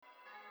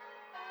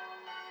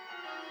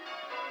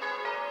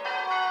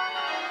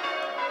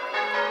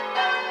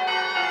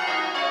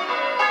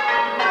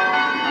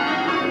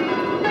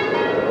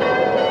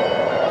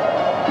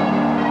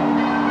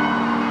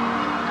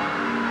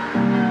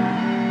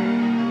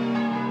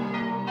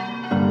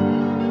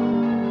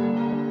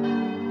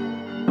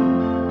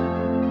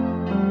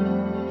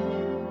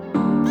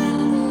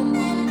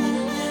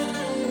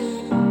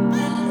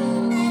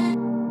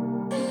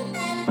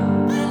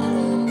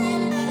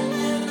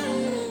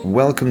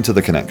welcome to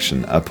The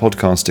Connection, a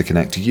podcast to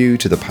connect you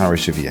to the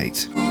parish of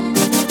Yate.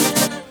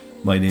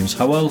 My name's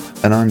Howell.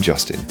 And I'm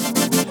Justin.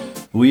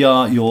 We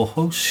are your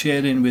hosts,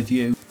 sharing with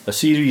you a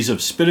series of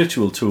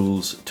spiritual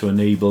tools to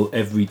enable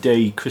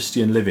everyday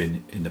Christian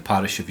living in the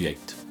parish of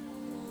Yate.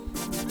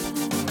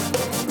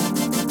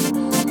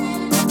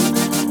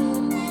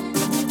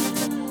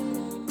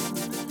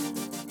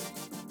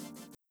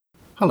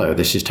 Hello,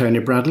 this is Tony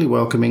Bradley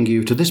welcoming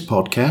you to this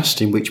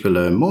podcast in which we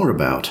learn more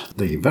about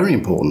the very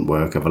important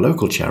work of a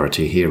local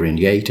charity here in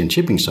Yate and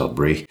Chipping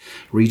Sudbury,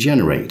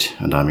 Regenerate,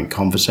 and I'm in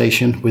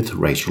conversation with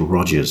Rachel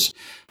Rogers.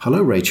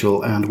 Hello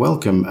Rachel, and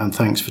welcome, and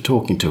thanks for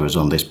talking to us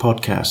on this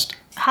podcast.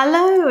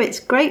 Hello, it's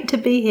great to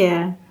be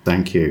here.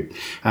 Thank you.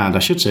 And I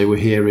should say we're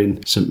here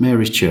in St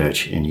Mary's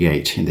Church in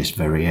Yate in this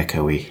very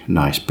echoey,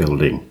 nice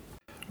building.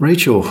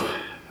 Rachel,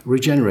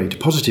 Regenerate, a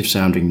positive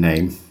sounding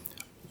name.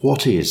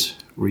 What is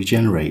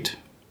Regenerate?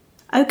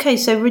 Okay,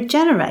 so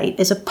Regenerate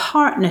is a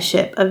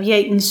partnership of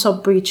Yate and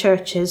Sudbury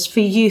churches for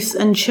youth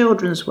and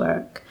children's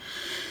work.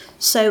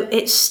 So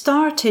it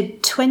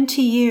started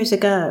 20 years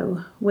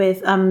ago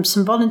with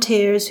some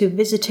volunteers who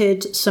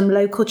visited some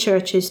local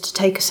churches to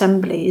take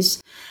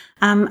assemblies,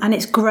 and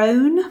it's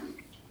grown,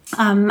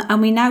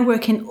 and we now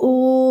work in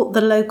all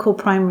the local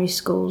primary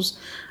schools.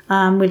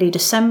 We lead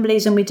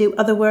assemblies and we do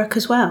other work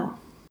as well.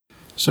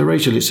 So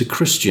Rachel, it's a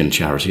Christian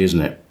charity,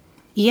 isn't it?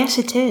 Yes,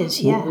 it is,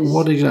 yes.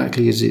 What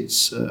exactly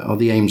is are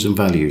the aims and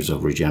values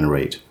of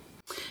Regenerate?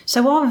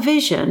 So our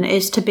vision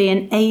is to be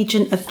an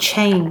agent of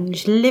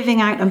change, living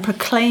out and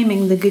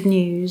proclaiming the good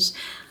news,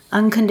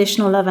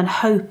 unconditional love and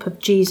hope of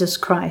Jesus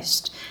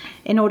Christ,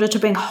 in order to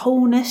bring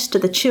wholeness to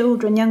the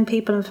children, young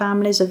people and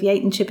families of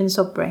Yate and Chipping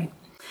Sudbury,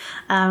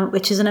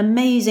 which is an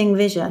amazing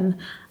vision.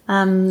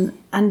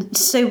 And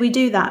so we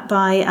do that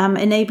by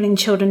enabling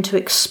children to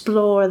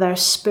explore their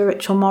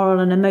spiritual, moral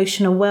and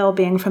emotional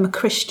well-being from a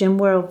Christian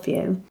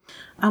worldview.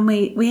 And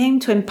we aim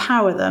to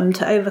empower them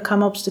to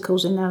overcome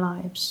obstacles in their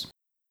lives.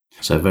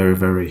 So very,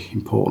 very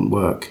important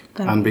work.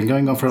 And been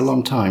going on for a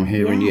long time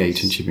here in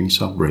Yate and Chipping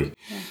Sudbury.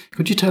 Yeah.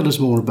 Could you tell us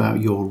more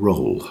about your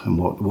role and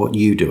what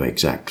you do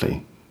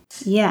exactly?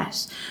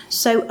 Yes.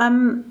 So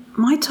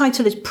my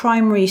title is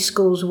Primary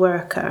Schools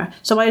Worker.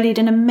 So I lead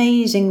an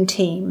amazing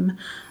team.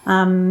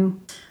 And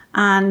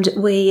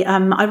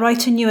I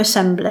write a new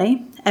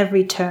assembly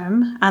every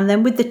term. And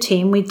then with the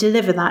team, we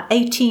deliver that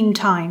 18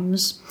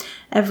 times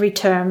every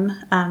term.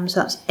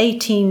 So that's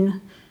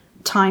 18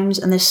 times,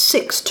 and there's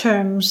 6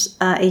 terms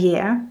a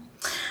year.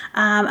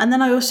 And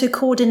then I also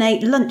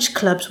coordinate lunch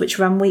clubs, which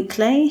run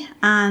weekly,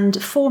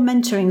 and 4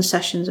 mentoring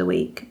sessions a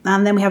week.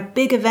 And then we have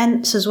big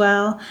events as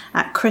well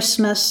at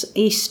Christmas,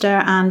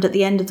 Easter, and at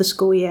the end of the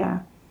school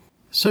year.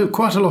 So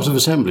quite a lot of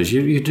assemblies.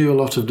 You do a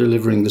lot of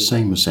delivering the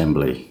same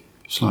assembly,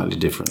 slightly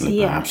differently,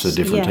 perhaps, to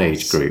different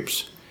age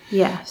groups.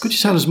 Yes. Could you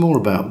tell us more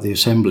about the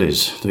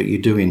assemblies that you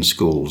do in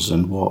schools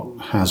and what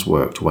has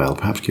worked well?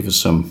 Perhaps give us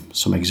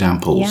some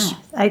examples.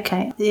 Yeah,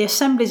 okay. The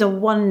assemblies are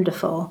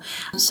wonderful.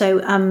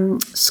 So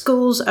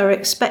schools are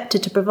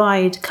expected to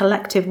provide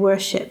collective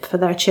worship for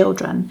their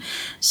children.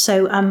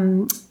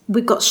 So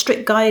we've got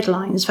strict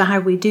guidelines for how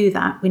we do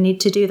that. We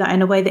need to do that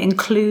in a way that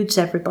includes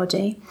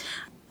everybody.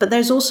 But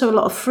there's also a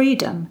lot of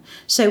freedom.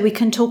 So we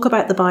can talk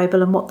about the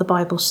Bible and what the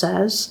Bible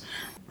says.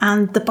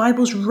 And the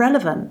Bible's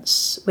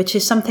relevance, which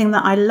is something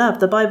that I love.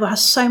 The Bible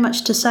has so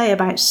much to say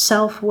about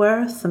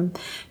self-worth and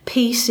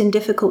peace in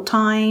difficult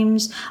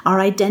times,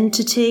 our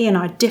identity and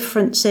our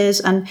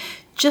differences. And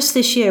just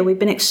this year, we've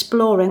been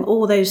exploring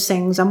all those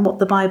things and what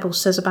the Bible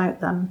says about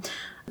them.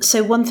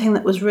 So one thing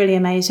that was really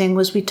amazing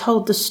was we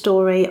told the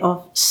story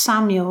of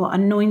Samuel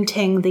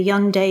anointing the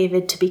young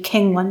David to be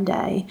king one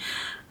day.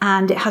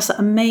 And it has that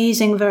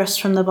amazing verse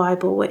from the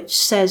Bible which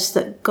says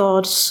that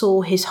God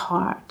saw his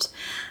heart.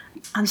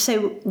 And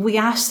so we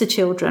asked the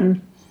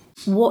children,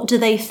 what do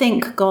they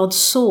think God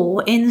saw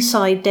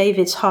inside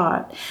David's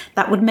heart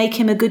that would make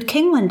him a good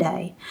king one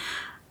day?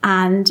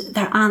 And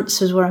their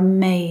answers were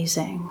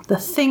amazing. The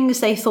things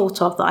they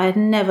thought of that I had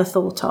never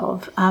thought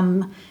of,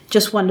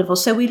 just wonderful.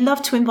 So we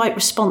love to invite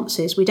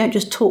responses. We don't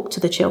just talk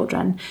to the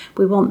children.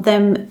 We want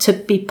them to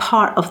be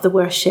part of the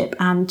worship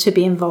and to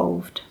be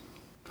involved.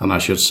 And I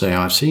should say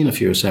I've seen a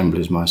few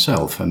assemblies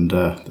myself, and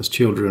the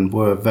children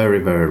were very,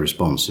 very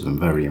responsive and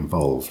very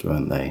involved,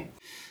 weren't they?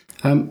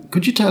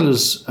 Could you tell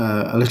us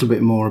a little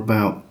bit more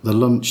about the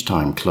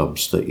lunchtime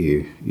clubs that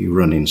you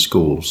run in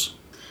schools?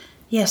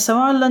 Yes, so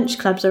our lunch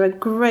clubs are a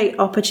great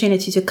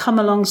opportunity to come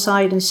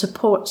alongside and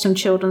support some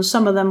children,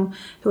 some of them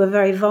who are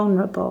very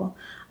vulnerable.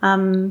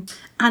 And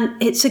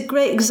it's a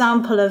great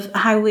example of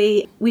how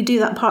we do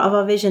that part of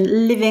our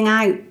vision, living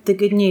out the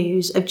good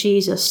news of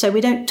Jesus. So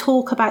we don't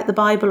talk about the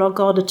Bible or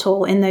God at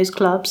all in those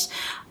clubs,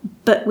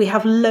 but we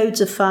have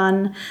loads of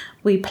fun.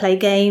 We play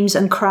games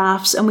and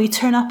crafts, and we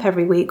turn up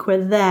every week.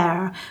 We're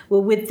there. We're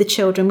with the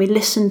children. We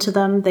listen to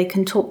them. They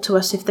can talk to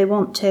us if they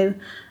want to.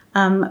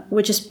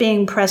 We're just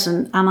being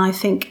present, and I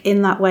think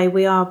in that way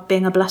we are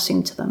being a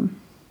blessing to them.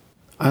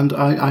 And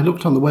I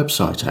looked on the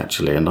website,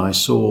 actually, and I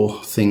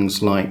saw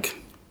things like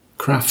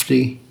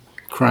crafty,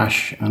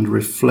 crash and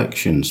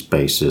reflection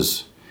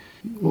spaces.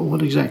 Well,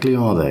 what exactly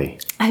are they?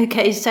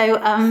 Okay, so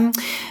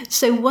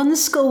one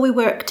school we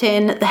worked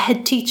in, the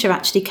head teacher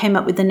actually came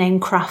up with the name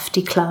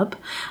Crafty Club,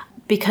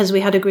 because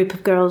we had a group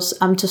of girls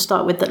to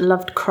start with that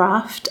loved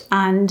craft,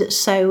 and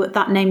so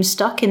that name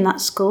stuck in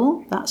that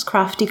school. That's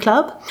Crafty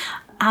Club.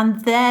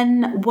 And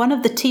then one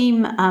of the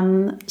team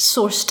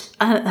sourced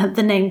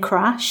the name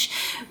Crash,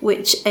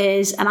 which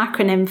is an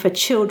acronym for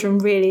Children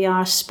Really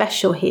Are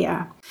Special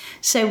Here.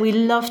 So we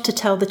love to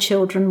tell the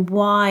children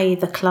why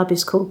the club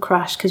is called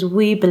Crash, because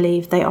we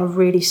believe they are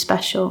really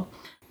special.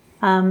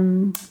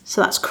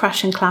 So that's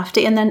Crash and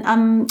Crafty. And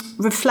then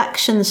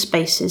reflection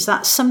spaces.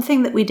 That's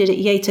something that we did at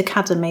Yate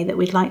Academy that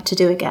we'd like to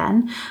do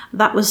again.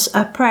 That was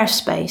a prayer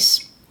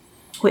space,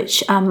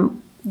 which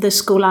the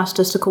school asked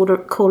us to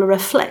call a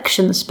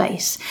reflection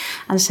space.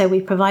 And so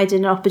we provided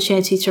an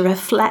opportunity to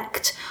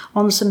reflect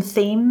on some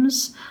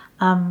themes,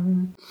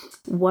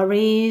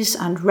 worries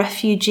and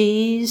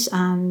refugees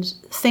and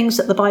things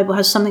that the Bible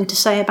has something to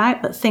say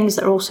about, but things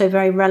that are also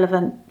very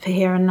relevant for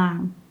here and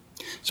now.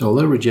 So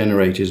although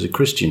Regenerate is a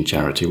Christian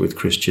charity with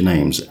Christian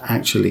aims,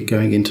 actually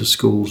going into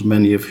schools,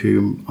 many of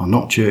whom are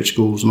not church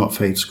schools, not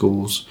faith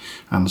schools,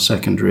 and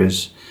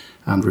secondaries,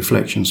 and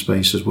reflection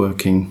spaces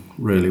working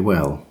really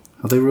well.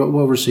 Are they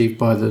well received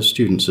by the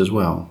students as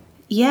well?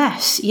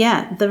 Yes,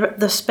 yeah.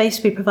 The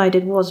space we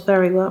provided was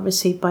very well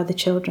received by the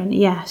children.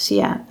 Yes,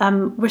 yeah.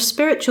 We're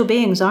spiritual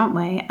beings, aren't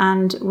we?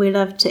 And we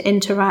love to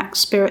interact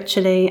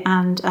spiritually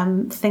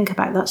and think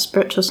about that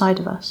spiritual side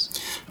of us.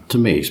 To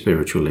me,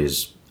 spiritual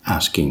is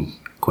asking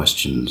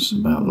questions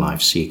about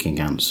life, seeking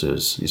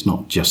answers. It's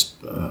not just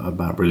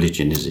about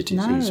religion, is it?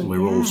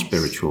 We're all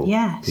spiritual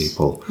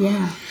people.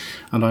 Yeah.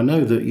 And I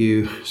know that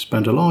you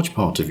spend a large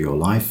part of your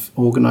life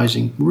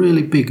organising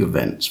really big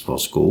events for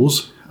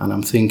schools, and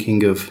I'm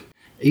thinking of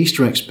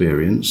Easter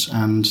Experience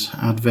and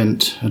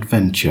Advent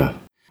Adventure.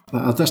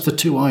 That's the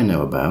two I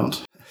know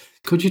about.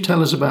 Could you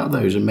tell us about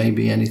those and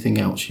maybe anything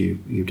else you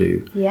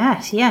do?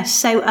 Yes.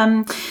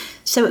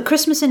 So at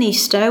Christmas and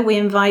Easter, we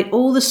invite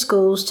all the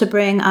schools to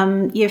bring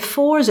year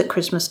 4s at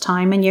Christmas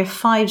time and year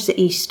 5s at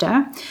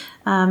Easter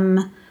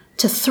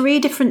to 3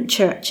 different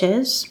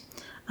churches.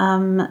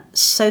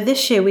 So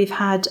this year we've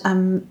had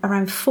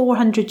around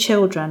 400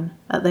 children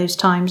at those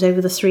times over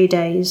the 3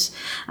 days.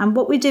 And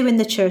what we do in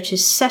the church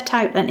is set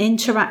out an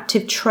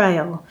interactive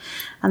trail,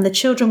 and the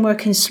children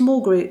work in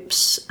small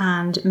groups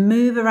and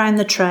move around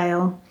the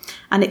trail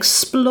and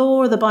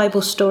explore the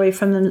Bible story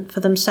for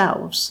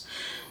themselves.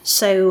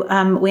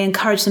 So we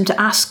encourage them to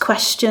ask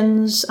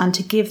questions and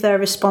to give their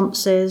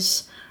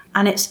responses.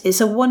 And it's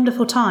a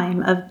wonderful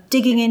time of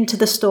digging into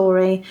the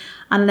story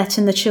and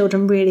letting the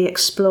children really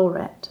explore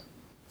it.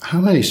 How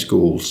many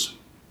schools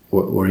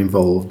were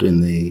involved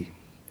in the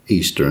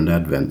Easter and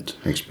Advent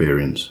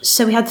experience?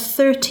 So we had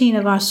 13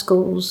 of our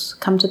schools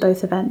come to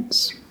both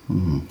events.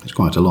 It's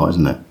quite a lot,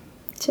 isn't it?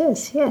 It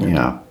is, yeah.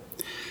 Yeah.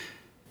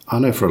 I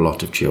know for a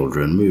lot of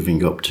children,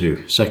 moving up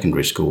to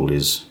secondary school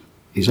is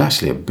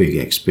actually a big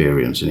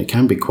experience, and it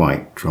can be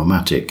quite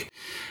traumatic.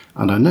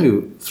 And I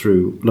know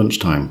through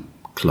lunchtime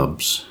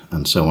clubs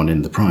and so on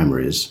in the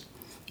primaries,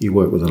 you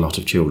work with a lot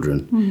of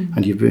children,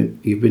 and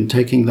you've been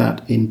taking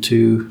that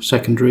into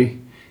secondary.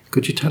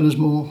 Could you tell us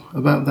more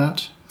about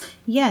that?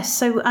 Yes,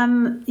 so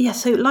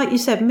like you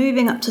said,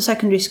 moving up to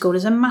secondary school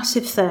is a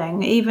massive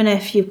thing. Even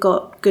if you've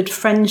got good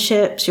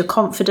friendships, you're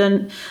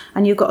confident,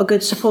 and you've got a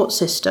good support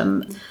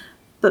system.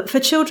 But for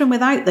children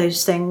without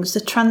those things,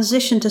 the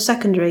transition to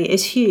secondary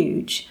is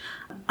huge.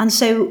 And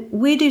so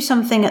we do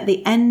something at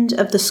the end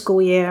of the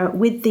school year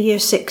with the year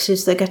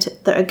 6s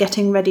that are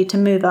getting ready to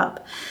move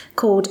up,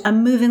 called a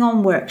Moving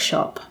On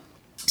workshop.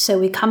 So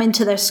we come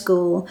into their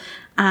school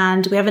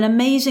and we have an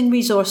amazing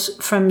resource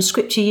from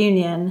Scripture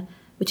Union,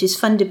 which is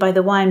funded by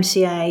the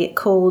YMCA,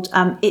 called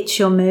It's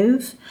Your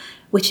Move,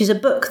 which is a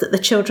book that the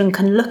children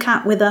can look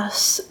at with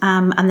us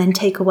and then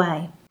take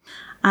away.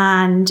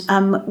 And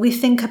we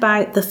think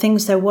about the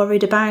things they're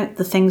worried about,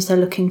 the things they're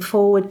looking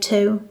forward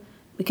to.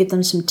 We give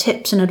them some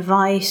tips and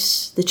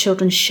advice. The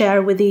children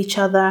share with each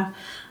other,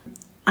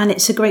 and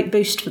it's a great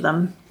boost for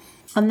them.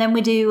 And then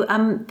we do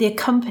the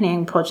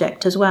accompanying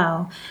project as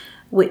well,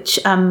 which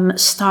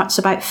starts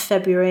about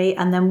February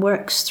and then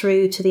works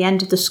through to the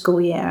end of the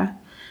school year.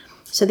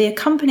 So the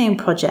accompanying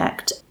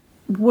project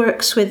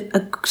works with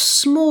a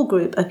small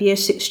group of year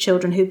 6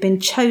 children who've been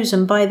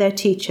chosen by their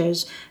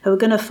teachers who are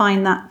going to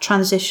find that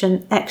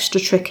transition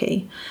extra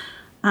tricky.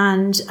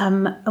 And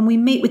we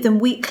meet with them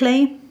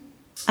weekly.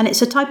 And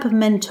it's a type of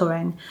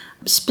mentoring,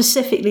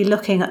 specifically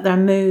looking at their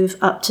move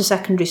up to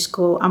secondary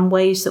school and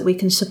ways that we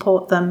can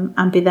support them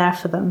and be there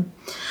for them.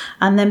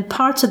 And then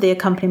part of the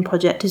accompanying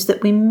project is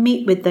that we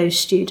meet with those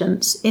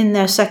students in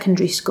their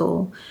secondary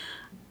school.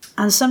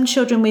 And some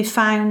children we've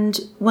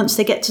found, once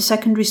they get to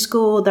secondary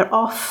school, they're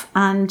off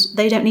and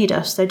they don't need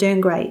us. They're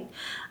doing great.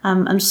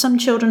 And some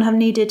children have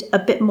needed a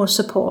bit more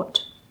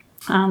support.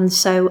 And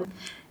so,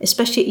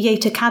 especially at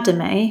Yate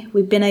Academy,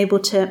 we've been able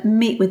to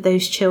meet with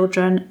those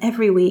children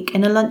every week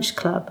in a lunch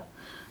club,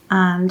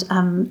 and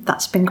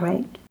that's been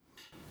great.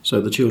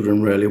 So the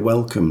children really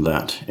welcome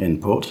that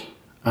input,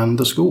 and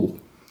the school.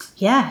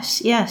 Yes,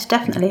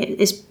 definitely.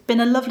 It's been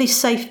a lovely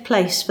safe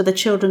place for the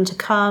children to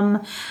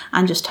come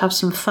and just have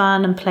some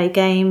fun and play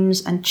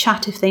games and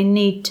chat if they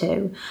need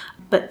to.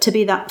 But to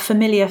be that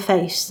familiar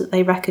face that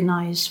they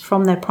recognise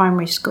from their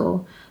primary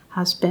school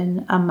has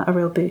been a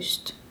real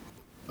boost.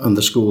 And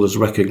the school has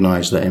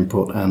recognised their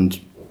input and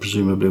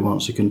presumably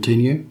wants to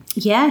continue?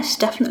 Yes,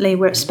 definitely.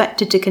 We're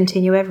expected to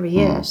continue every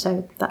year,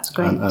 so that's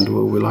great. And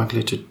were we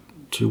likely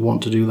to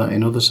want to do that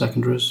in other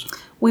secondaries?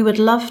 We would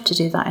love to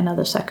do that in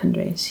other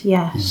secondaries,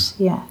 yes.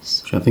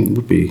 Which I think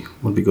would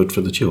be good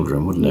for the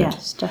children, wouldn't it?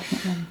 Yes,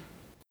 definitely.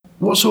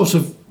 What sort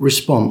of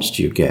response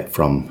do you get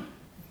from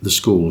the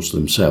schools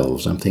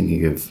themselves? I'm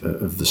thinking of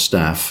the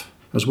staff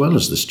as well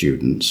as the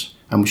students,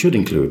 and we should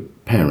include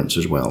parents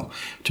as well,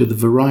 to the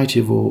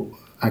variety of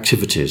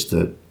activities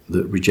that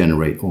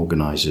Regenerate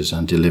organises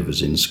and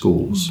delivers in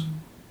schools.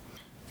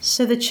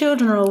 So the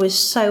children are always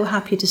so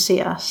happy to see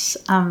us.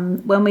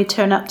 When we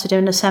turn up to do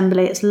an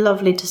assembly, it's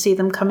lovely to see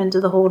them come into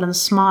the hall and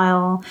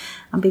smile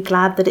and be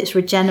glad that it's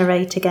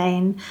Regenerate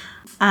again.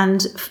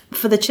 And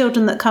for the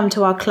children that come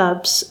to our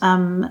clubs,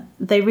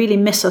 they really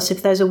miss us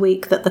if there's a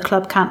week that the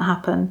club can't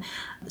happen.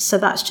 So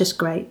that's just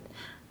great.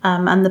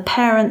 And the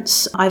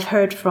parents I've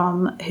heard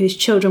from whose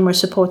children we're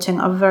supporting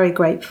are very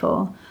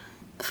grateful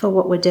for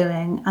what we're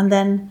doing. And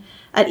then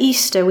at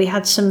Easter, we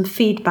had some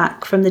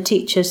feedback from the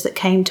teachers that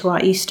came to our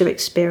Easter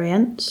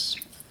experience.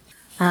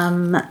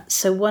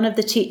 So one of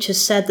the teachers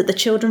said that the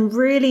children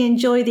really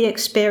enjoy the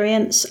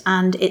experience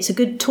and it's a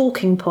good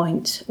talking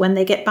point when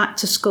they get back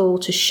to school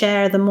to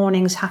share the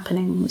morning's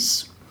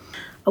happenings.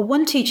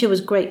 One teacher was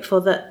grateful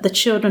that the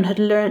children had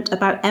learnt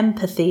about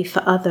empathy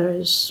for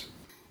others.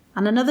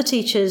 And another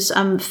teacher's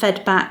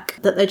fed back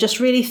that they're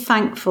just really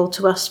thankful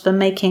to us for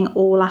making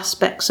all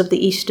aspects of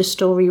the Easter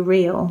story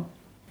real.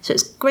 So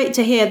it's great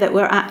to hear that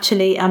we're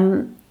actually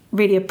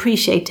really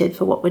appreciated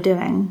for what we're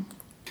doing.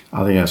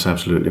 I think that's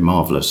absolutely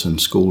marvellous,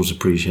 and schools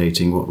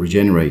appreciating what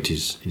Regenerate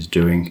is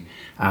doing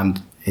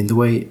and in the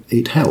way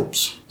it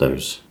helps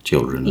those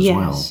children as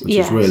well, which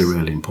is really,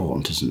 really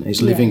important, isn't it?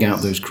 It's living out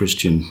those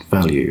Christian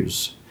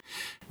values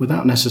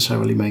without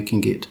necessarily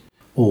making it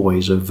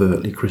always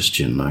overtly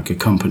Christian, like a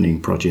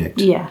accompanying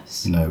project.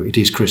 Yes. It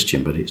is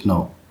Christian, but it's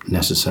not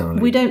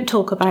necessarily. We don't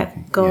talk about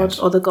God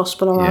or the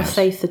gospel or our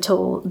faith at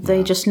all.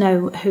 They just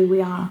know who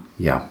we are.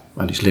 Yeah,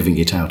 and it's living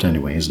it out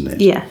anyway, isn't it?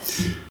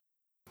 Yes.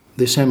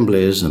 The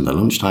assemblies and the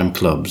lunchtime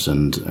clubs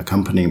and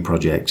accompanying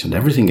projects and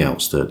everything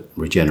else that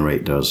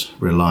Regenerate does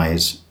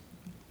relies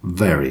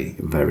very,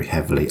 very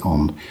heavily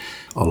on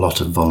a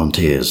lot of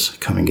volunteers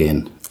coming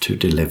in to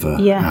deliver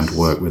and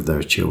work with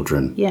those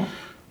children. Yeah.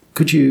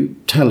 Could you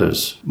tell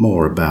us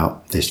more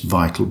about this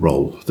vital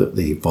role that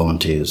the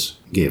volunteers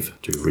give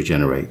to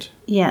Regenerate?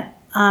 Yeah,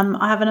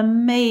 I have an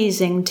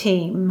amazing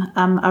team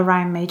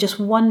around me, just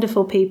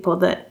wonderful people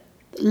that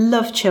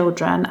love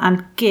children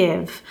and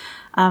give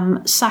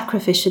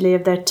sacrificially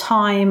of their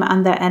time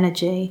and their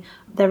energy.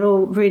 They're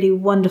all really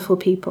wonderful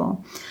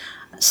people.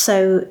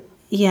 So,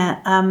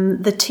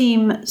 the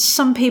team,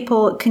 some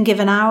people can give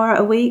an hour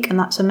a week and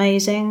that's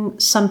amazing.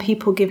 Some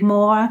people give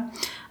more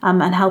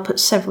and help at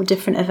several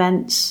different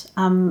events.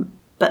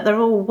 But they're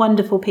all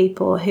wonderful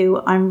people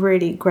who I'm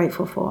really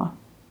grateful for.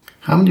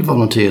 How many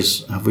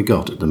volunteers have we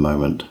got at the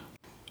moment?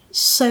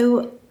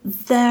 So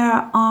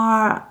there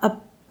are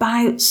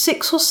about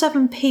 6 or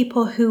 7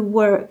 people who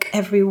work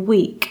every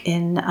week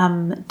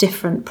in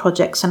different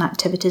projects and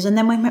activities. And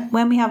then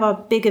when we have our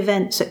big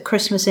events at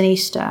Christmas and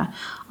Easter,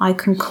 I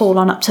can call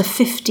on up to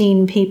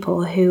 15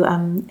 people who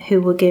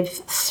will give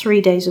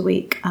 3 days a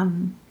week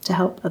to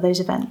help at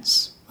those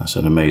events. That's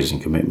an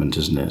amazing commitment,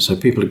 isn't it? So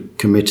people are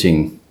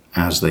committing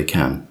as they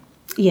can.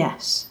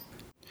 Yes.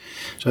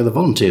 So the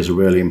volunteers are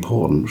really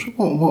important.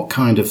 What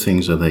kind of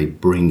things are they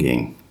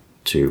bringing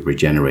to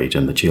Regenerate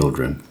and the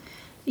children?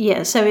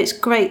 Yeah, so it's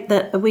great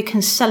that we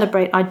can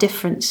celebrate our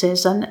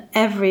differences, and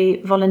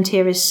every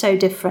volunteer is so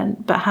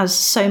different but has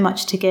so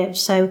much to give.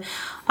 So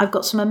I've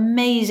got some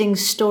amazing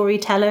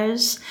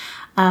storytellers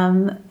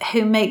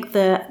who make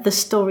the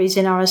stories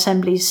in our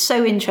assemblies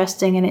so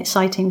interesting and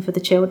exciting for the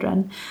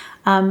children.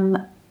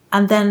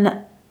 And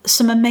then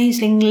some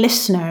amazing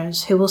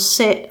listeners who will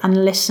sit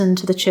and listen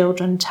to the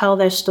children tell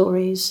their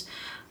stories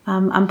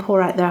and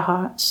pour out their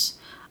hearts.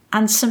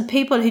 And some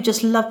people who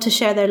just love to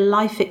share their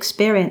life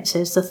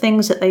experiences, the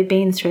things that they've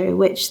been through,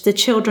 which the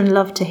children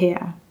love to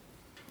hear.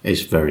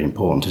 It's very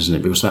important, isn't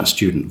it? Because that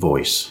student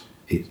voice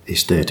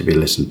is there to be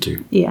listened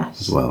to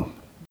as well.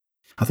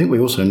 I think we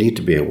also need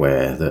to be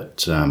aware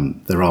that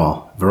there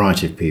are a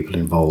variety of people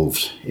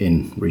involved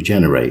in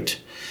Regenerate.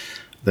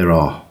 There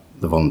are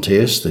the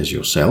volunteers, there's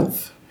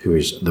yourself, who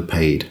is the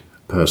paid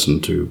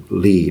person to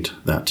lead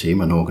that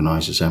team and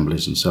organise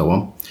assemblies and so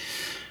on.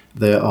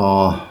 There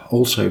are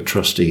also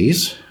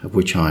trustees, of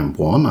which I'm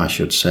one, I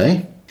should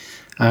say.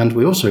 And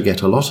we also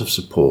get a lot of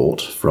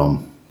support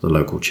from the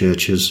local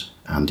churches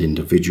and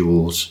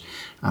individuals.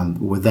 And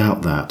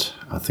without that,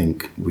 I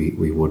think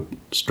we would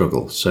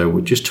struggle. So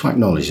just to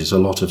acknowledge there's a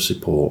lot of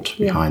support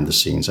behind the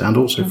scenes and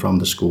also from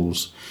the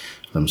schools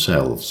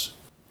themselves.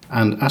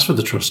 And as for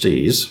the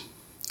trustees,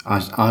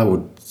 I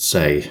would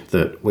say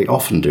that we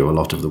often do a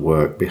lot of the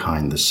work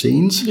behind the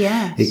scenes.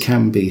 Yes. It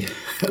can be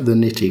the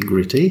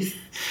nitty-gritty.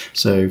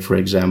 So, for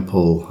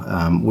example,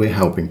 we're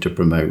helping to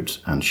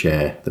promote and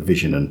share the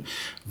vision and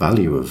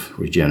value of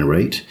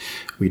Regenerate.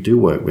 We do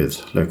work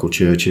with local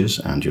churches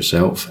and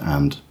yourself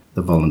and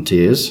the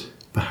volunteers.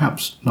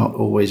 Perhaps not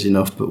always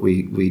enough, but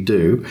we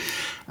do.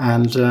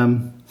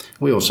 And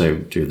we also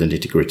do the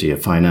nitty-gritty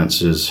of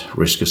finances,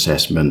 risk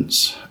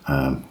assessments,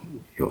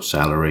 your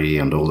salary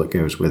and all that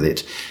goes with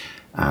it,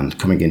 and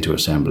coming into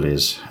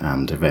assemblies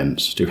and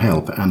events to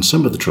help. And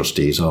some of the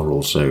trustees are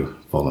also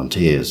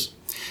volunteers,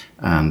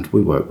 and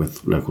we work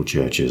with local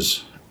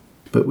churches.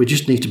 But we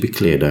just need to be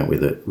clear, don't we,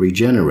 that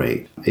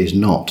Regenerate is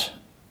not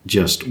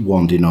just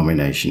one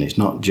denomination. It's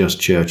not just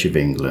Church of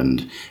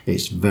England.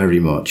 It's very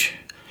much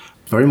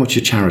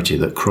a charity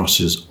that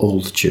crosses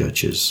all the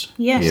churches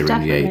here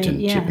in Yate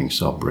and Chipping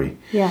Sodbury.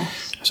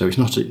 Yes. So it's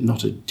not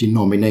a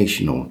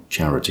denominational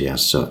charity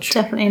as such.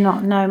 Definitely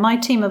not, no. My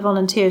team of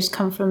volunteers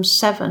come from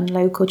 7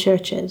 local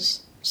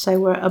churches, so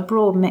we're a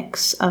broad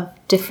mix of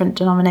different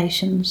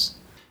denominations.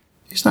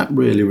 Is that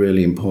really,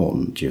 really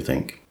important, do you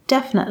think?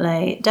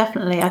 Definitely.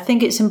 I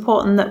think it's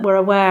important that we're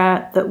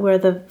aware that we're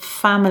the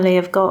family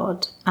of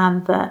God,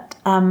 and that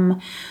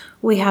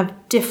we have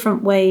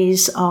different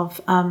ways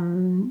of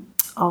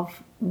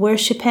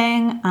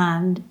worshipping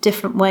and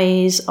different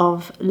ways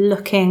of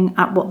looking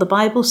at what the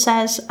Bible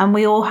says, and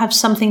we all have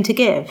something to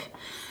give.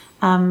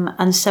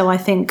 And so I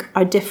think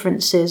our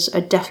differences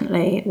are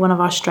definitely one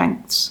of our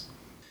strengths.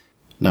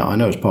 Now, I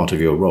know as part of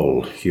your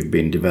role, you've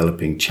been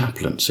developing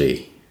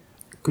chaplaincy.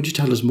 Could you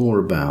tell us more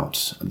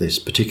about this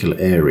particular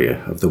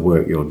area of the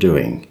work you're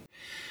doing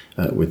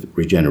with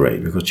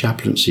Regenerate? Because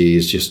chaplaincy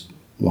is just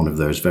one of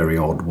those very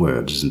odd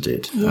words, isn't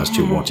it, as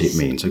to what it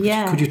means. So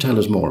could you tell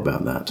us more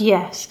about that?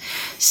 Yes.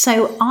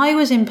 So I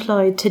was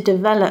employed to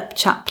develop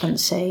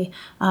chaplaincy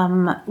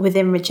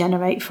within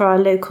Regenerate for our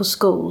local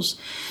schools.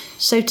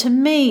 So to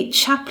me,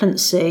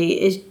 chaplaincy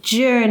is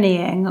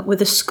journeying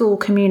with a school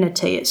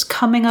community. It's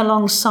coming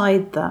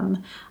alongside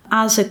them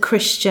as a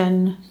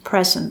Christian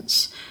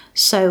presence.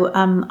 So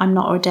I'm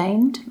not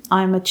ordained.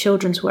 I'm a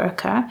children's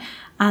worker.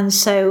 And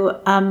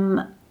so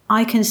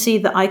I can see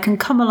that I can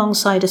come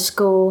alongside a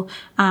school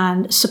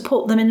and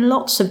support them in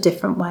lots of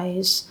different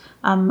ways.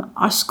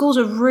 Our schools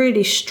are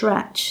really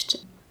stretched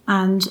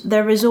and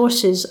their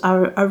resources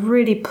are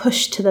really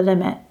pushed to the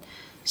limit.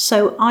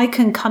 So I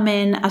can come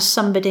in as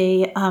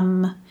somebody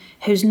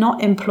who's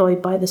not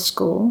employed by the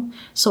school,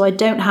 so I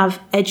don't have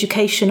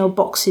educational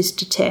boxes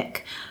to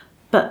tick,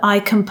 but I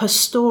can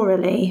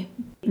pastorally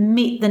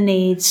meet the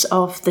needs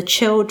of the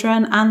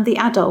children and the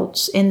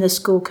adults in the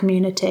school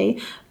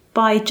community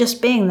by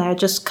just being there,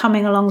 just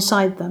coming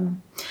alongside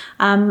them.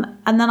 And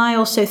then I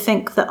also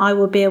think that I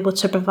will be able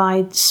to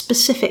provide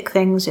specific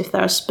things if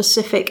there are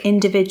specific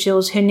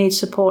individuals who need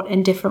support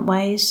in different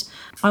ways.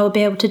 I will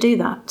be able to do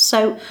that.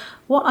 So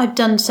what I've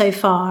done so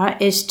far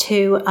is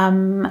to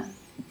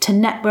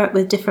network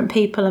with different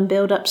people and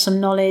build up some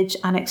knowledge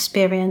and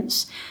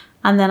experience.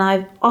 And then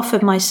I've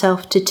offered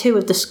myself to 2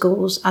 of the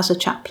schools as a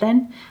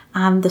chaplain,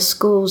 and the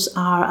schools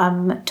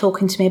are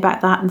talking to me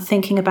about that and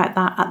thinking about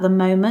that at the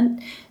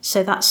moment.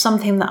 So that's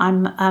something that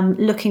I'm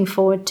looking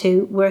forward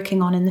to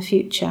working on in the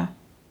future.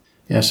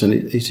 Yes, and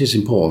it is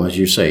important, as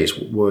you say, it's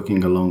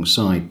working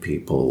alongside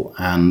people,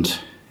 and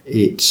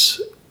it's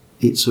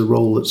a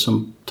role that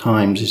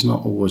sometimes is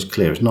not always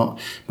clear. It's not.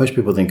 Most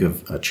people think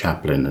of a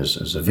chaplain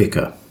as a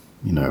vicar,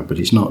 but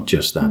it's not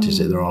just that, is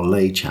it? There are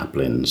lay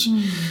chaplains.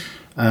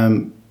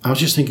 I was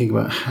just thinking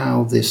about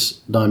how this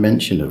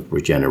dimension of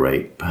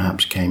Regenerate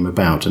perhaps came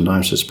about, and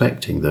I'm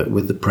suspecting that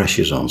with the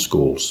pressures on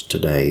schools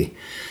today,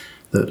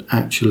 that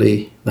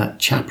actually that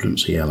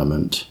chaplaincy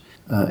element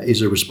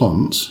is a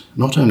response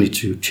not only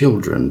to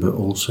children but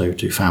also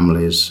to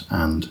families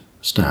and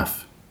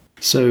staff.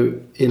 So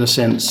in a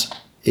sense,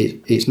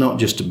 it's not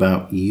just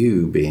about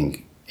you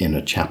being in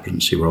a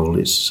chaplaincy role,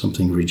 it's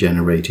something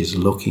Regenerate is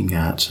looking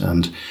at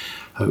and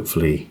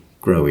hopefully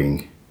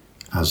growing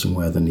as and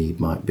where the need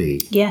might be.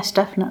 Yes,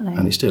 definitely.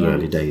 And it's still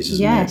early days,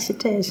 isn't it? Yes,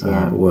 it is,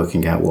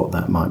 working out what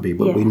that might be.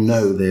 But we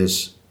know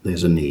there's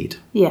a need.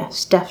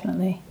 Yes,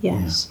 definitely,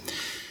 yes. Yeah.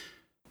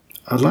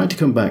 I'd like to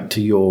come back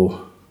to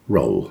your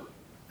role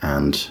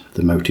and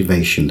the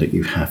motivation that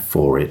you have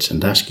for it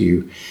and ask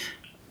you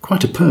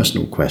quite a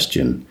personal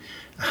question.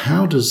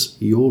 How does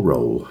your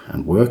role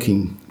and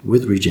working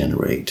with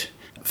Regenerate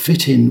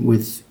fit in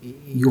with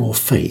your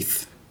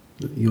faith,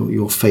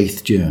 your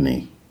faith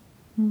journey?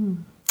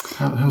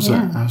 How's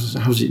that? How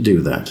does it do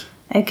that?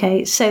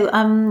 Okay, so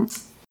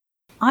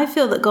I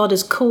feel that God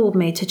has called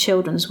me to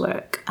children's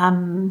work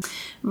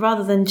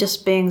rather than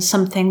just being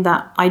something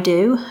that I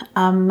do.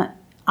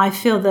 I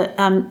feel that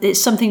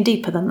it's something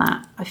deeper than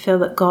that. I feel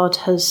that God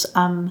has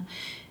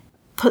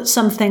put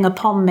something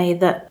upon me,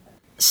 that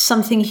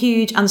something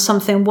huge and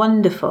something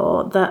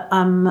wonderful that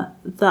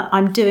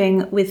I'm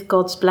doing with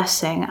God's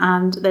blessing,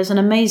 and there's an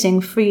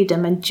amazing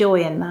freedom and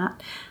joy in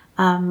that.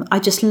 I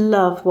just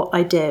love what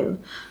I do.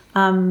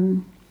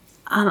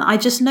 And I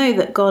just know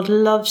that God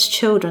loves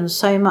children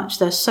so much.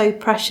 They're so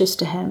precious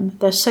to him.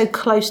 They're so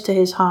close to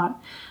his heart.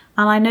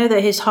 And I know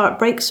that his heart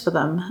breaks for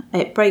them.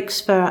 It breaks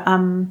for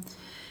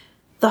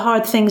the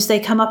hard things they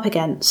come up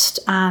against.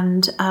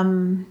 And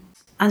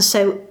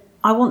so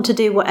I want to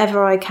do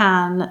whatever I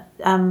can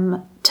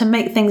to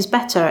make things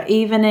better,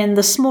 even in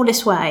the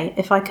smallest way.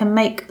 If I can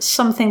make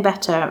something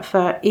better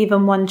for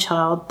even one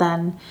child,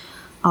 then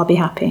I'll be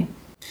happy.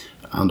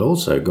 And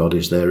also, God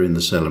is there in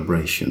the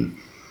celebration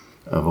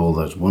of all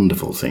those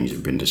wonderful things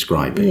you've been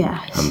describing,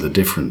 yes. and the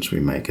difference we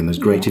make. And there's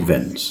great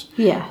events.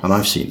 Yes. And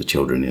I've seen the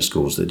children in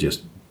schools, they're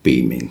just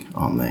beaming,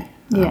 aren't they?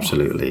 Yeah.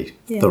 Absolutely,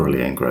 Yeah.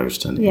 thoroughly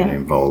engrossed and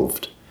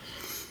involved.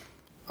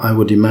 I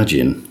would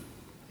imagine,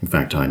 in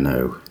fact I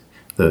know,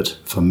 that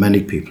for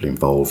many people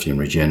involved in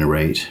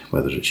Regenerate,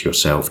 whether it's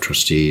yourself,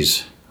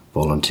 trustees,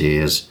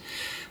 volunteers,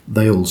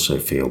 they also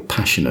feel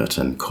passionate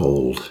and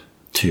called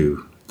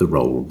to the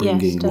role,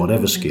 bringing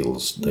whatever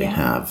skills they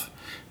have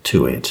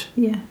to it.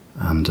 Yeah.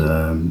 And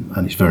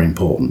it's very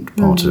important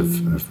part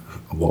of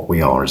what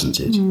we are, isn't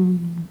it?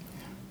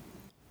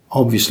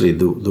 Obviously,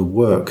 the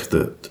work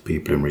that the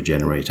people in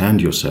Regenerate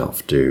and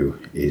yourself do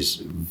is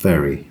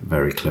very,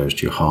 very close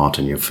to your heart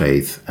and your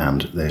faith,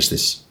 and there's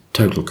this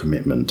total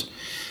commitment.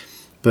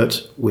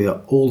 But we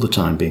are all the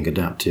time being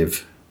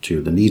adaptive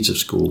to the needs of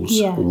schools,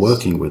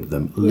 working with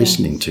them,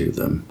 listening to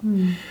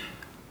them.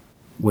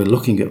 We're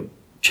looking at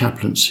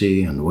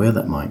chaplaincy and where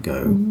that might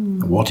go,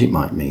 and what it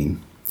might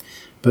mean.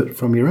 But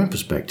from your own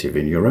perspective,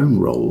 in your own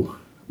role,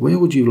 where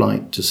would you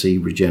like to see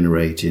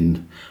Regenerate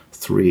in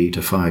 3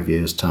 to 5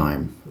 years'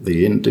 time?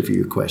 The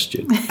interview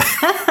question.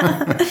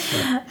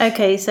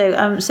 Okay,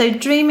 so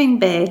dreaming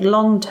big,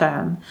 long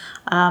term,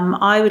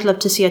 I would love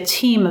to see a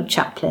team of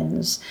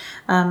chaplains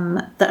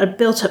that had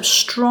built up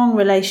strong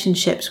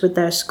relationships with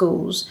their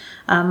schools,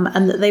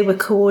 and that they were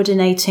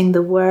coordinating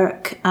the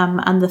work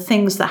and the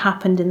things that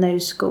happened in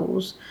those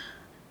schools.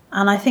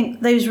 And I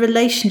think those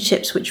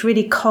relationships, which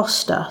really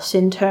cost us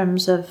in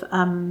terms of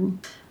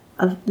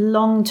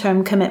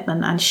long-term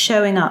commitment and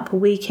showing up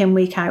week in,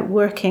 week out,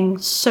 working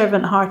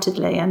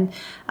servant-heartedly and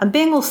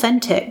being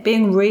authentic,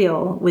 being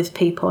real with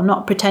people,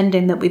 not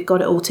pretending that we've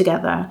got it all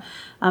together,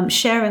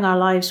 sharing our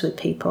lives with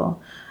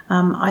people.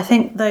 I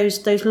think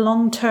those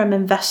long-term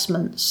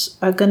investments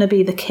are going to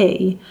be the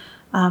key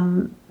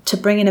to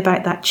bringing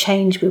about that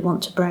change we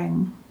want to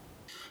bring.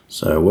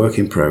 So, work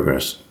in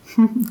progress.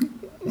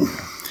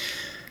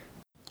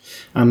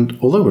 And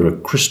although we're a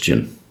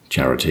Christian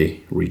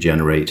charity,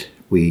 Regenerate,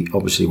 we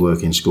obviously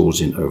work in schools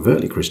in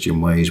overtly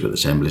Christian ways with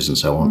assemblies and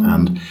so on,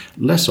 and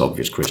less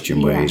obvious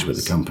Christian ways with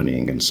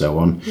accompanying and so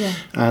on. Yeah.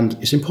 And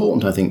it's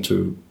important, I think,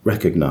 to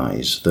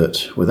recognise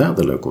that without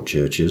the local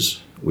churches,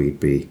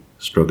 we'd be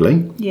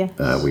struggling. Yes.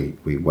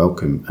 We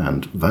welcome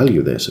and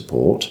value their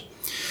support.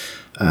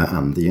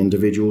 And the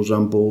individuals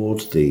on board,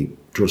 the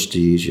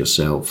trustees,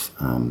 yourself,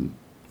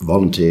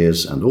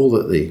 volunteers, and all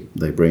that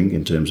they bring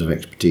in terms of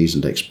expertise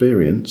and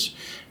experience,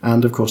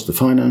 and of course the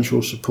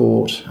financial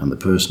support and the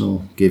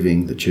personal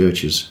giving the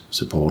churches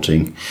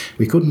supporting.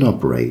 We couldn't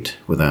operate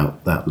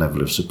without that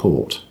level of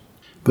support.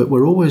 But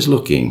we're always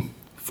looking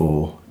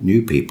for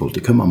new people to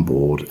come on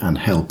board and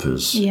help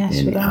us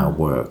in our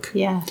work.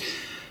 Yeah.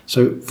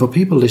 So for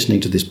people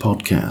listening to this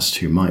podcast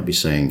who might be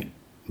saying,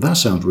 that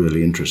sounds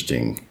really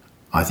interesting,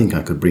 I think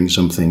I could bring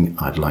something,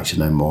 I'd like to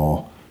know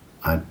more,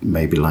 I'd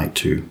maybe like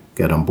to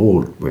get on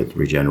board with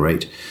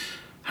Regenerate.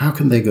 How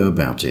can they go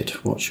about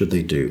it? What should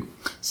they do?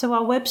 So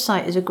our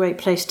website is a great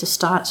place to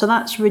start. So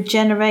that's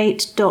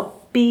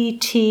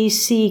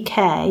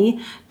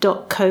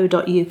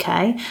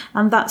regenerate.btck.co.uk,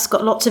 and that's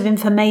got lots of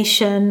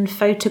information,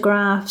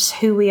 photographs,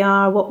 who we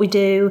are, what we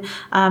do,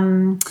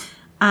 and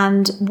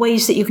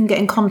ways that you can get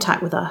in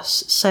contact with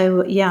us.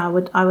 So yeah,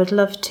 I would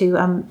love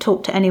to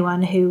talk to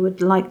anyone who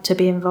would like to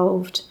be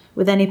involved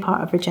with any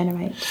part of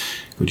Regenerate.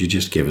 Could you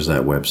just give us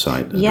that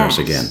website address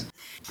again?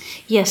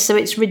 Yes, so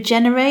it's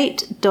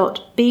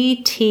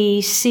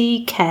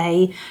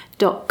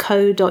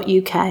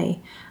regenerate.btck.co.uk,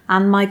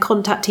 and my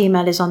contact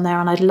email is on there,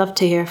 and I'd love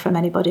to hear from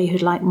anybody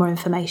who'd like more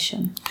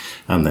information.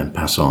 And then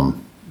pass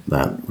on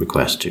that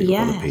request to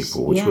other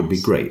people, which would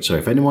be great. So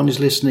if anyone is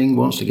listening,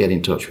 wants to get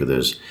in touch with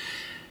us,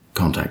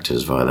 contact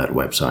us via that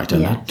website.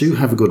 And do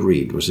have a good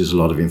read, because there's a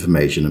lot of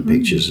information and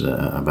pictures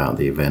about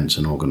the events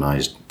and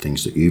organised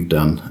things that you've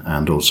done,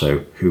 and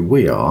also who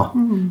we are.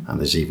 And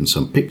there's even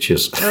some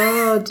pictures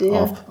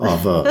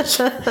of us.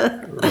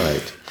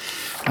 Right.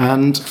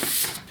 And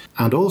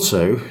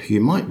also,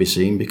 you might be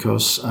seen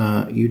because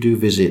you do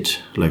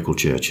visit local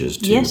churches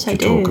to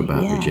talk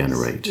about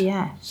Regenerate.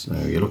 Yes. So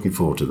you're looking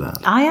forward to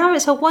that. I am.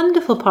 It's a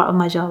wonderful part of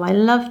my job. I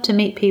love to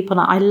meet people.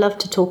 I love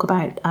to talk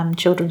about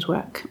children's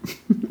work.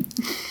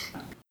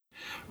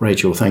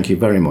 Rachel, thank you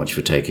very much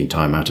for taking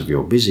time out of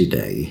your busy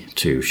day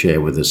to share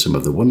with us some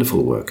of the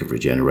wonderful work of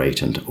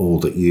Regenerate and all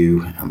that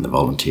you and the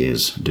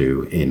volunteers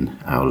do in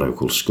our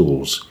local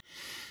schools.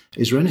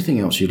 Is there anything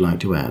else you'd like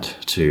to add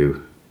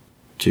to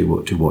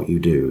what you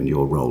do and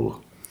your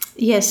role?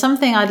 Yes,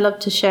 something I'd love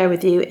to share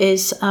with you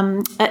is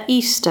at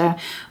Easter,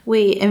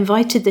 we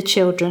invited the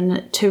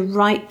children to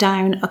write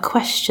down a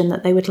question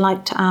that they would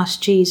like to ask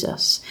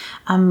Jesus.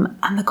 And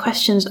the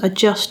questions are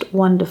just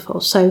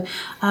wonderful. So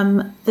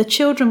the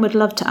children would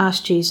love to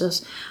ask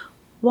Jesus,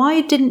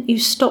 why didn't you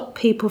stop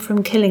people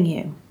from killing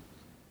you?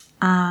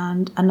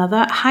 And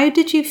another, how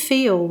did you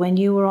feel when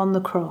you were on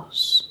the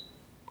cross?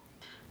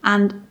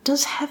 And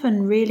does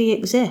heaven really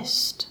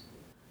exist?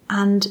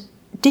 And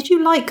did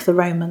you like the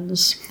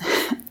Romans?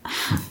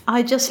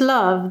 I just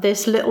love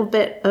this little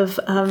bit of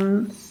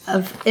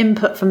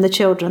input from the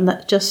children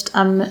that just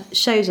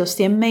shows us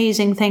the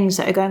amazing things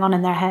that are going on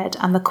in their head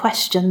and the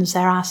questions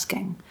they're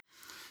asking.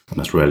 And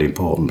that's really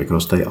important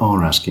because they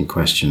are asking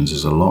questions.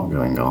 There's a lot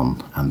going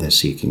on and they're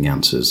seeking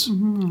answers.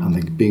 Mm-hmm. And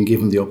they're being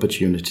given the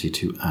opportunity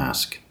to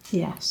ask.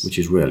 Yes. Which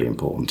is really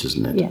important,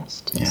 isn't it?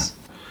 Yes, it is.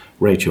 Yeah.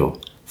 Rachel,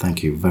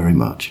 thank you very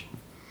much.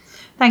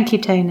 Thank you,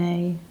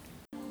 Tony.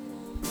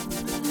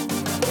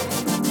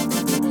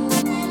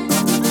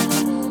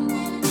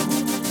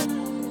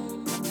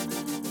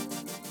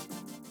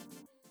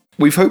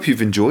 We hope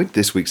you've enjoyed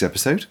this week's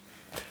episode.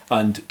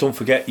 And don't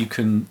forget, you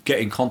can get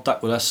in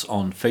contact with us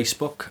on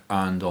Facebook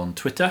and on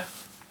Twitter.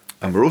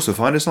 And we'll also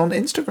find us on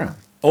Instagram.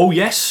 Oh,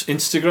 yes,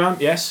 Instagram,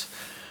 yes.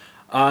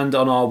 And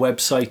on our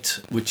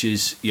website, which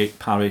is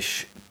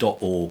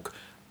yateparish.org.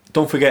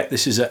 Don't forget,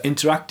 this is an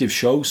interactive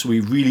show, so we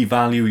really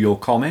value your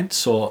comments.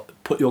 So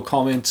put your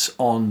comments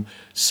on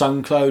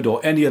SoundCloud or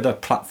any other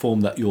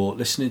platform that you're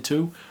listening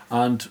to,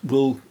 and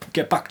we'll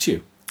get back to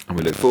you. And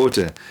we look forward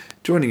to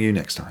joining you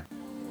next time.